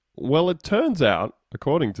Well, it turns out,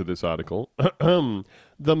 according to this article,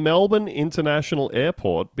 the Melbourne International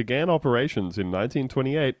Airport began operations in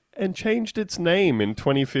 1928 and changed its name in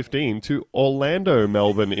 2015 to Orlando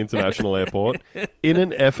Melbourne International Airport in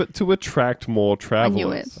an effort to attract more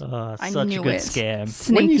travelers. I knew it. Such a good scam.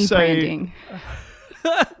 Sneaky branding.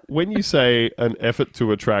 When you say an effort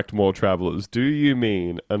to attract more travelers, do you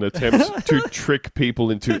mean an attempt to trick people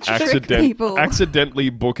into accidentally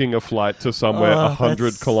booking a flight to somewhere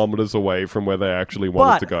 100 kilometers away from where they actually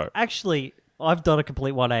wanted to go? Actually, I've done a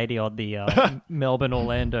complete 180 on the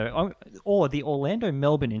Melbourne-Orlando, or the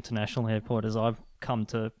Orlando-Melbourne International Airport, as I've come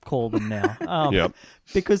to call them now. Yep.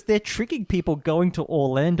 Because they're tricking people going to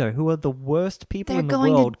Orlando, who are the worst people They're in the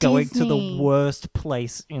going world, to going to Disney. the worst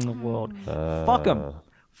place in the world. Fuck them.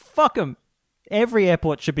 Fuck them. Every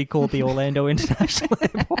airport should be called the Orlando International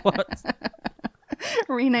Airport.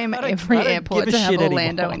 Rename I don't every give airport a to have shit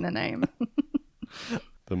Orlando anymore. in the name.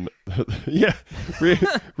 Yeah.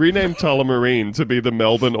 Rename Tullamarine to be the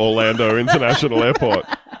Melbourne Orlando International Airport.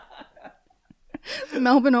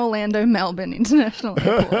 Melbourne, Orlando, Melbourne International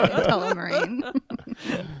Airport in Tullamarine.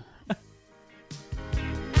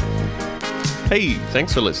 Hey,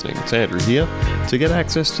 thanks for listening. It's Andrew here. To get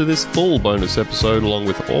access to this full bonus episode along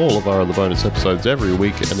with all of our other bonus episodes every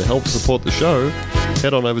week and to help support the show,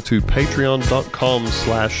 head on over to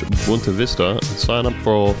patreon.com/BuntaVista and sign up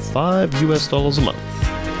for $5 a month.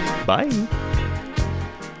 Bye.